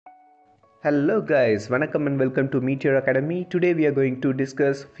Hello guys, Vanakkam and welcome to Meteor Academy. Today we are going to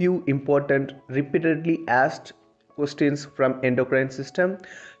discuss few important repeatedly asked questions from endocrine system.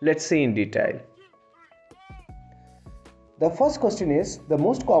 Let's see in detail. The first question is the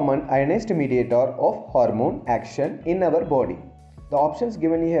most common ionized mediator of hormone action in our body. The options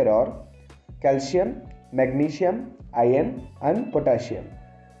given here are calcium, magnesium, iron and potassium.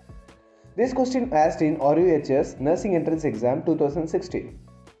 This question asked in RUHS Nursing Entrance Exam 2016.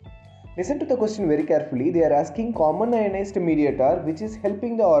 Listen to the question very carefully. They are asking common ionized mediator which is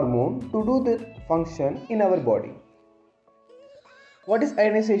helping the hormone to do the function in our body. What is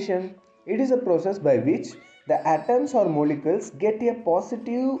ionization? It is a process by which the atoms or molecules get a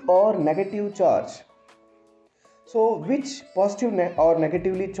positive or negative charge. So which positive or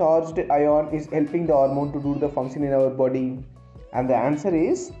negatively charged ion is helping the hormone to do the function in our body? And the answer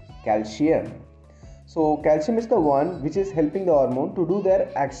is calcium. So calcium is the one which is helping the hormone to do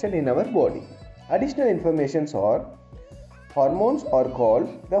their action in our body. Additional informations are hormones are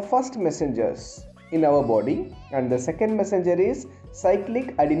called the first messengers in our body and the second messenger is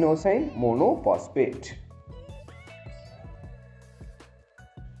cyclic adenosine monophosphate.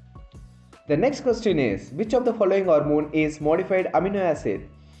 The next question is which of the following hormone is modified amino acid?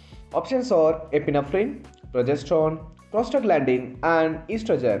 Options are epinephrine, progesterone, prostaglandin and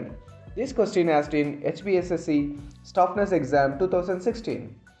estrogen. This question asked in HBSSC Staff Nurse Exam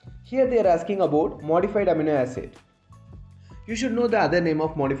 2016. Here they are asking about modified amino acid. You should know the other name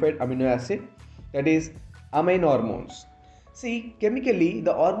of modified amino acid, that is amine hormones. See, chemically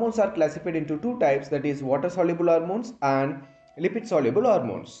the hormones are classified into two types, that is water soluble hormones and lipid soluble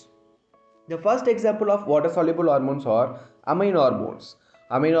hormones. The first example of water soluble hormones are amine hormones.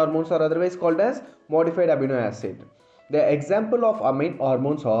 Amine hormones are otherwise called as modified amino acid. The example of amine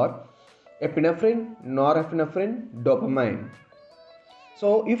hormones are epinephrine, norepinephrine, dopamine.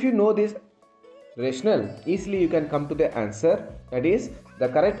 So if you know this rationale, easily you can come to the answer. That is, the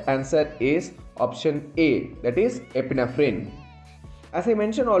correct answer is option A, that is epinephrine. As I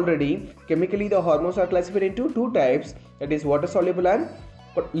mentioned already, chemically the hormones are classified into two types, that is water soluble and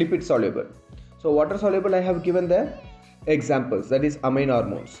lipid soluble. So water soluble I have given the examples, that is amine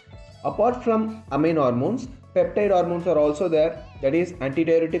hormones. Apart from amine hormones, peptide hormones are also there, that is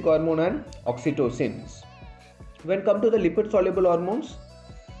antidiuretic hormone and oxytocins. When come to the lipid soluble hormones,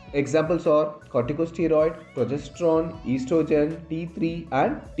 examples are corticosteroid, progesterone, estrogen, T3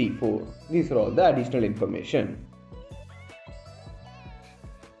 and T4. These are all the additional information.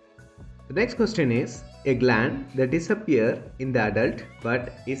 The next question is a gland that disappears in the adult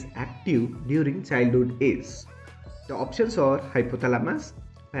but is active during childhood is. The options are hypothalamus,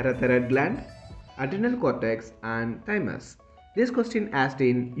 parathyroid gland, adrenal cortex and thymus. This question asked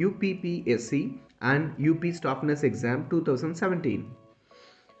in UPPSC and UP Staff Nurse Exam 2017.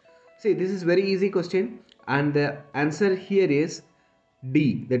 See, this is very easy question and the answer here is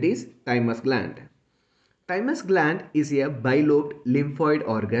D, that is thymus gland. Thymus gland is a bilobed lymphoid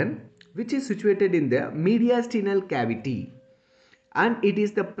organ which is situated in the mediastinal cavity and it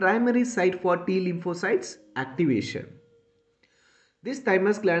is the primary site for T lymphocytes activation. This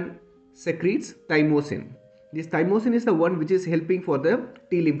thymus gland secretes thymosin. This thymosin is the one which is helping for the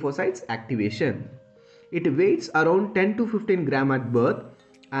T lymphocytes activation. It weighs around 10 to 15 gram at birth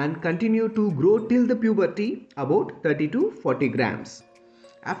and continue to grow till the puberty about 30 to 40 grams.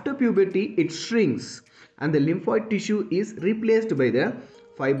 After puberty it shrinks and the lymphoid tissue is replaced by the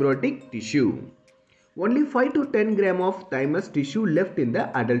fibrotic tissue. Only 5 to 10 gram of thymus tissue left in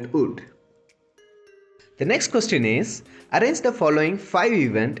the adulthood. The next question is arrange the following 5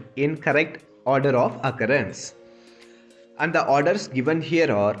 events in correct order of occurrence. And the orders given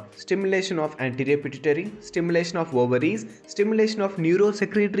here are stimulation of anterior pituitary, stimulation of ovaries, stimulation of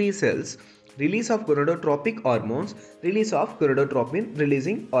neurosecretory cells, release of gonadotropic hormones, release of gonadotropin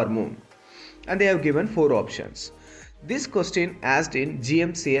releasing hormone. And they have given 4 options. This question asked in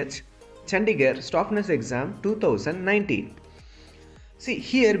GMCH Chandigarh Staff Nurse Exam 2019. See,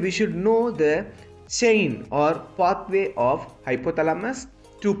 here we should know the chain or pathway of hypothalamus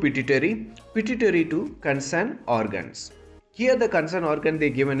to pituitary, pituitary to concerned organs. Here the concerned organ they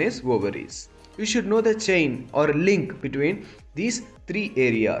given is ovaries. You should know the chain or link between these 3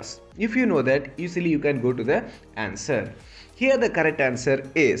 areas. If you know that, easily you can go to the answer. Here the correct answer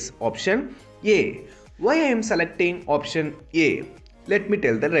is option A. Why I am selecting option A? Let me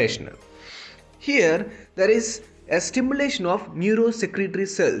tell the rationale. Here there is a stimulation of neurosecretory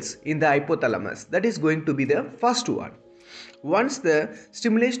cells in the hypothalamus. That is going to be the first one. Once the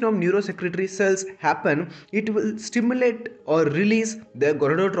stimulation of neurosecretory cells happen, it will stimulate or release the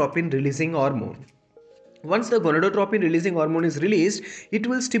gonadotropin releasing hormone. Once the gonadotropin releasing hormone is released, it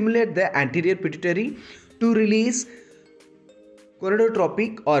will stimulate the anterior pituitary to release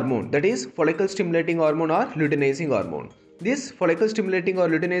gonadotropic hormone, that is follicle stimulating hormone or luteinizing hormone. This follicle stimulating or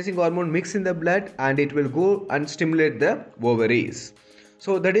luteinizing hormone mix in the blood and it will go and stimulate the ovaries.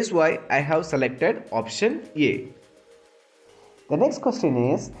 So that is why I have selected option A. The next question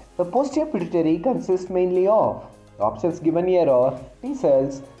is, the posterior pituitary consists mainly of, the options given here are T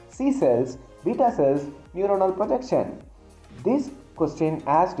cells, C cells, beta cells, neuronal projection. This question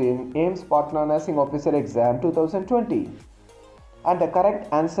asked in AIIMS Partner Nursing Officer Exam 2020. And the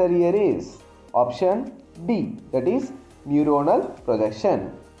correct answer here is option D, that is neuronal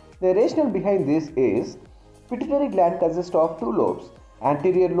projection. The rationale behind this is, pituitary gland consists of two lobes,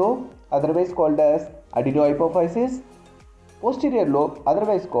 anterior lobe otherwise called as adenohypophysis, posterior lobe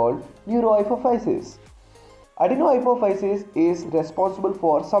otherwise called neurohypophysis. Adenohypophysis is responsible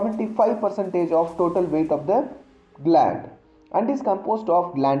for 75% of total weight of the gland and is composed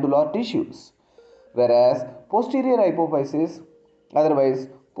of glandular tissues, whereas posterior hypophysis, otherwise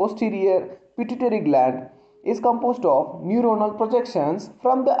posterior pituitary gland, is composed of neuronal projections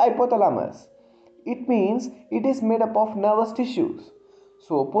from the hypothalamus. It means it is made up of nervous tissues.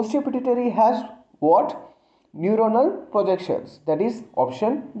 So posterior pituitary has what? Neuronal projections. That is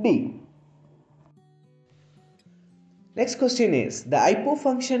option D. Next question is, the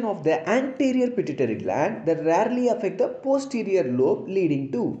hypofunction of the anterior pituitary gland that rarely affect the posterior lobe leading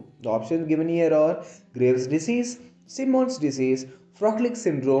to. The options given here are Graves' disease, Simmons disease, Froehlich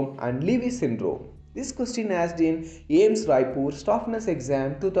syndrome and Levy syndrome. This question asked in AIIMS Raipur Staff Nurse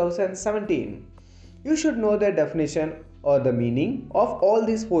Exam 2017. You should know the definition or the meaning of all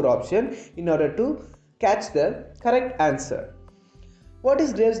these four options in order to catch the correct answer. What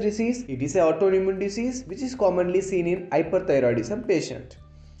is Graves' disease? It is an autoimmune disease which is commonly seen in hyperthyroidism patient.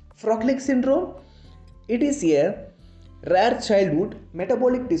 Froehlich syndrome? It is a rare childhood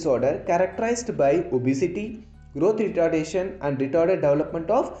metabolic disorder characterized by obesity, growth retardation and retarded development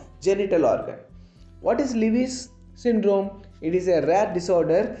of genital organ. What is Levy's syndrome? It is a rare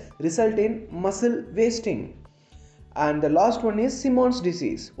disorder result in muscle wasting. And the last one is Simmons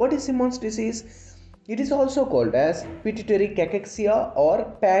disease. What is Simmons disease? It is also called as pituitary cachexia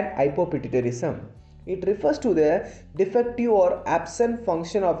or panhypopituitarism. It refers to the defective or absent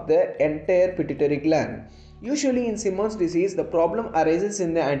function of the entire pituitary gland. Usually in Simmons disease, the problem arises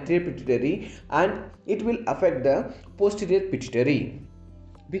in the anterior pituitary and it will affect the posterior pituitary.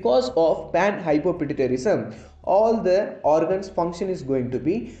 Because of panhypopituitarism, all the organs function is going to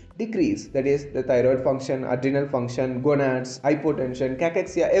be decreased. That is the thyroid function, adrenal function, gonads, hypotension,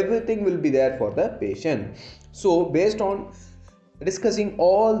 cachexia, everything will be there for the patient. So based on discussing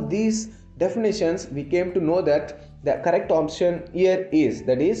all these definitions, we came to know that the correct option here is,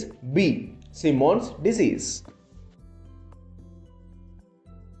 that is B, Simmons disease.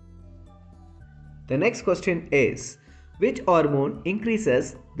 The next question is, which hormone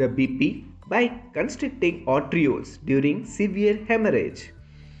increases the BP by constricting arterioles during severe hemorrhage?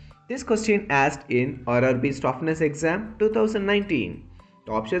 This question asked in RRB Staff Nurse Exam 2019.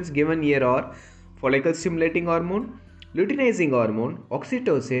 The options given here are follicle stimulating hormone, luteinizing hormone,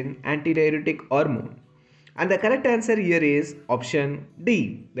 oxytocin, antidiuretic hormone. And the correct answer here is option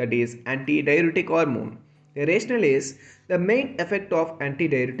D, that is antidiuretic hormone. The rationale is, the main effect of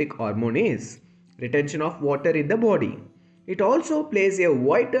antidiuretic hormone is retention of water in the body. It also plays a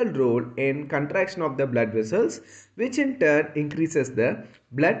vital role in contraction of the blood vessels, which in turn increases the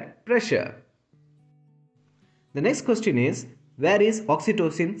blood pressure. The next question is, where is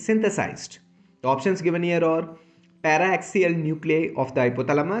oxytocin synthesized? The options given here are paraaxial nuclei of the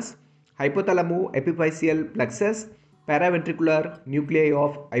hypothalamus, hypothalamo-epiphyseal plexus, paraventricular nuclei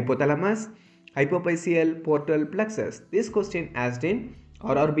of hypothalamus, hypophyseal portal plexus. This question asked in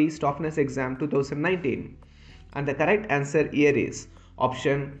RRB Staff Nurse Exam 2019. And the correct answer here is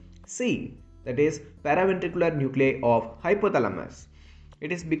option C, that is paraventricular nuclei of hypothalamus.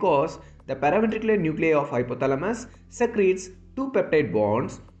 It is because the paraventricular nuclei of hypothalamus secretes two peptide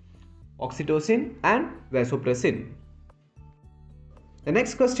bonds, oxytocin and vasopressin. The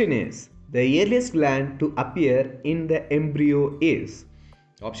next question is, the earliest gland to appear in the embryo is?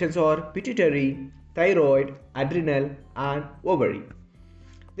 Options are pituitary, thyroid, adrenal and ovary.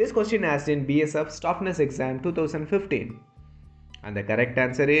 This question asked in BSF Staff Nurse Exam 2015. And the correct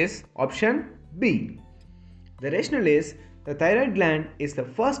answer is option B. The rationale is, the thyroid gland is the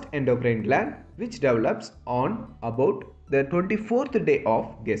first endocrine gland which develops on about the 24th day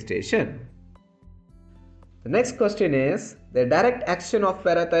of gestation. The next question is, the direct action of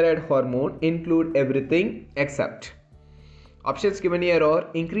parathyroid hormone include everything except. Options given here are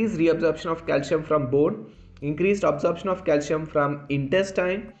increased reabsorption of calcium from bone, increased absorption of calcium from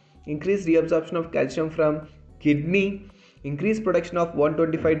intestine, increased reabsorption of calcium from kidney, increased production of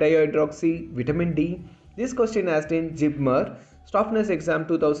 125 dihydroxy vitamin D. This question asked in JIPMER Softness Exam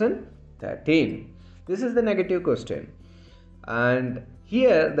 2013. This is the negative question. And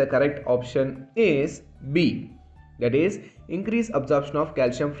here the correct option is B. That is increased absorption of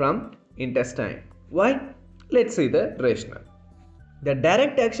calcium from intestine. Why? Let's see the rationale. The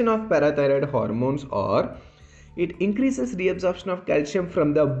direct action of parathyroid hormones are it increases reabsorption of calcium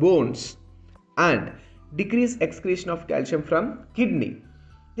from the bones and decrease excretion of calcium from kidney.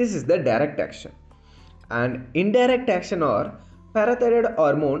 This is the direct action. And indirect action are parathyroid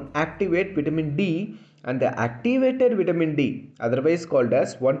hormone activate vitamin D, and the activated vitamin D, otherwise called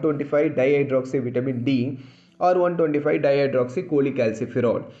as 125 dihydroxy vitamin D or 125 dihydroxy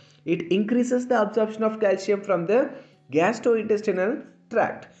cholecalciferol, it increases the absorption of calcium from the gastrointestinal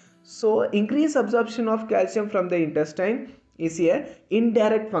tract. So increased absorption of calcium from the intestine is a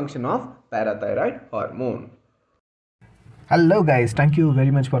indirect function of parathyroid hormone. Hello guys, thank you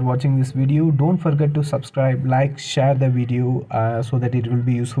very much for watching this video. Don't forget to subscribe, like, share the video so that it will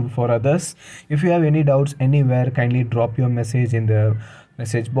be useful for others. If you have any doubts anywhere, kindly drop your message in the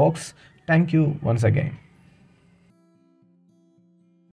message box. Thank you once again.